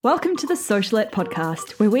Welcome to the Socialette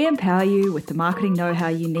podcast, where we empower you with the marketing know-how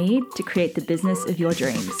you need to create the business of your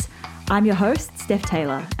dreams. I'm your host, Steph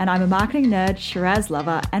Taylor, and I'm a marketing nerd, Shiraz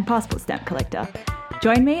lover, and passport stamp collector.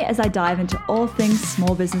 Join me as I dive into all things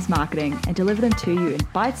small business marketing and deliver them to you in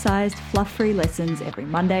bite-sized, fluff-free lessons every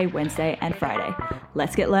Monday, Wednesday, and Friday.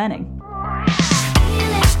 Let's get learning.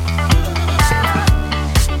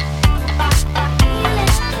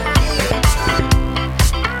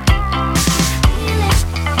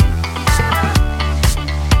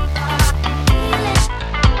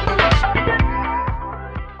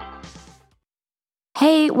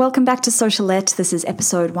 Hey, welcome back to Socialette. This is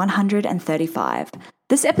episode 135.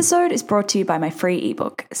 This episode is brought to you by my free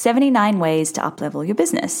ebook, 79 Ways to Uplevel Your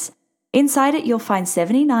Business. Inside it, you'll find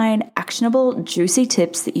 79 actionable, juicy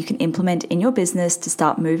tips that you can implement in your business to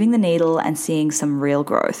start moving the needle and seeing some real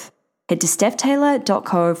growth. Head to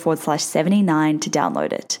stephtaylor.co/79 to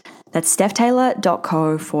download it. That's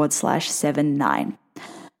stephtaylor.co/79.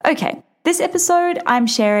 Okay. This episode, I'm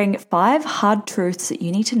sharing 5 hard truths that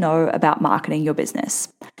you need to know about marketing your business.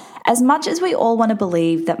 As much as we all want to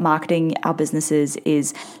believe that marketing our businesses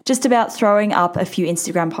is just about throwing up a few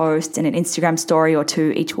Instagram posts and an Instagram story or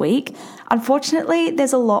two each week, unfortunately,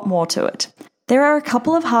 there's a lot more to it. There are a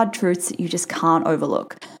couple of hard truths that you just can't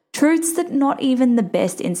overlook. Truths that not even the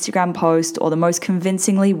best Instagram post or the most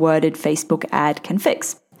convincingly worded Facebook ad can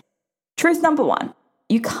fix. Truth number 1.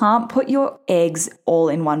 You can't put your eggs all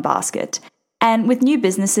in one basket. And with new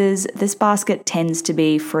businesses, this basket tends to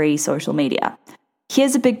be free social media.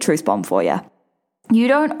 Here's a big truth bomb for you. You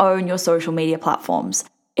don't own your social media platforms.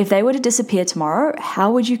 If they were to disappear tomorrow,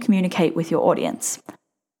 how would you communicate with your audience?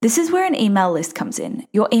 This is where an email list comes in.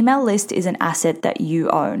 Your email list is an asset that you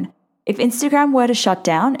own. If Instagram were to shut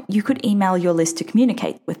down, you could email your list to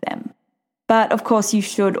communicate with them. But of course, you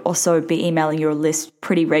should also be emailing your list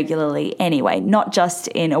pretty regularly anyway, not just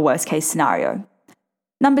in a worst case scenario.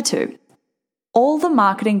 Number 2, all the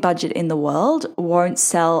marketing budget in the world won't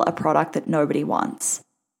sell a product that nobody wants.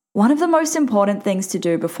 One of the most important things to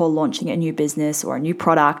do before launching a new business or a new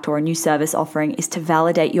product or a new service offering is to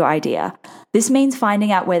validate your idea. This means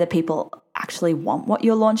finding out whether people actually want what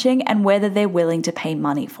you're launching and whether they're willing to pay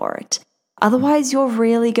money for it. Otherwise, you're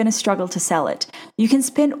really going to struggle to sell it. You can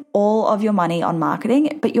spend all of your money on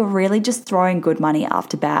marketing, but you're really just throwing good money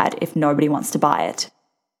after bad if nobody wants to buy it.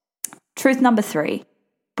 Truth number 3,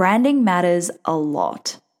 branding matters a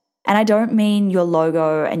lot. And I don't mean your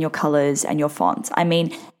logo and your colors and your fonts. I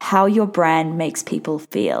mean how your brand makes people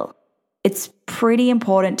feel. It's pretty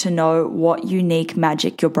important to know what unique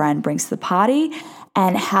magic your brand brings to the party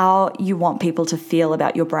and how you want people to feel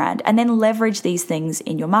about your brand, and then leverage these things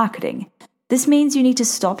in your marketing. This means you need to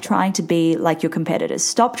stop trying to be like your competitors.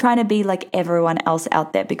 Stop trying to be like everyone else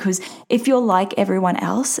out there, because if you're like everyone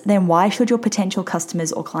else, then why should your potential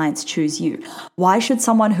customers or clients choose you? Why should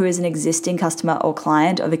someone who is an existing customer or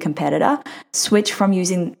client of a competitor switch from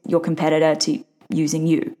using your competitor to using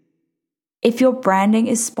you? If your branding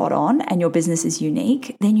is spot on and your business is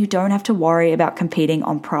unique, then you don't have to worry about competing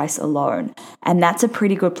on price alone. And that's a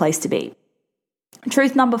pretty good place to be.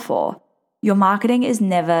 Truth number 4, your marketing is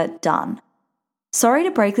never done. Sorry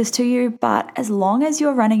to break this to you, but as long as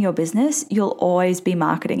you're running your business, you'll always be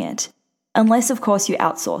marketing it. Unless, of course, you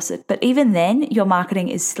outsource it. But even then, your marketing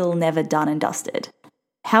is still never done and dusted.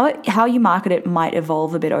 How you market it might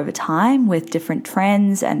evolve a bit over time with different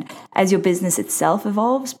trends and as your business itself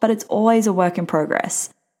evolves, but it's always a work in progress.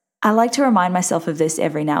 I like to remind myself of this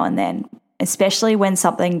every now and then, especially when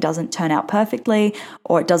something doesn't turn out perfectly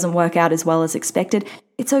or it doesn't work out as well as expected.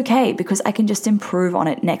 It's okay because I can just improve on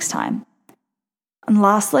it next time. And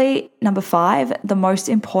lastly, number 5, the most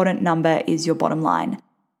important number is your bottom line.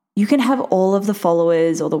 You can have all of the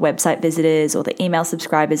followers or the website visitors or the email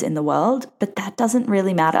subscribers in the world, but that doesn't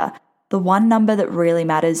really matter. The one number that really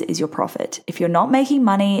matters is your profit. If you're not making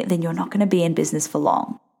money, then you're not going to be in business for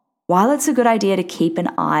long. While it's a good idea to keep an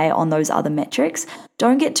eye on those other metrics,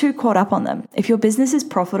 don't get too caught up on them. If your business is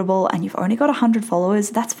profitable and you've only got 100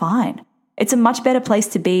 followers, that's fine. It's a much better place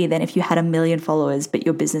to be than if you had 1 million followers, but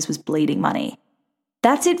your business was bleeding money.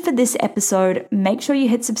 That's it for this episode. Make sure you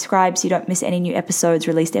hit subscribe so you don't miss any new episodes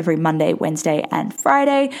released every Monday, Wednesday, and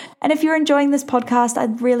Friday. And if you're enjoying this podcast,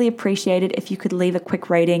 I'd really appreciate it if you could leave a quick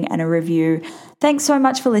rating and a review. Thanks so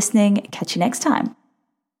much for listening. Catch you next time.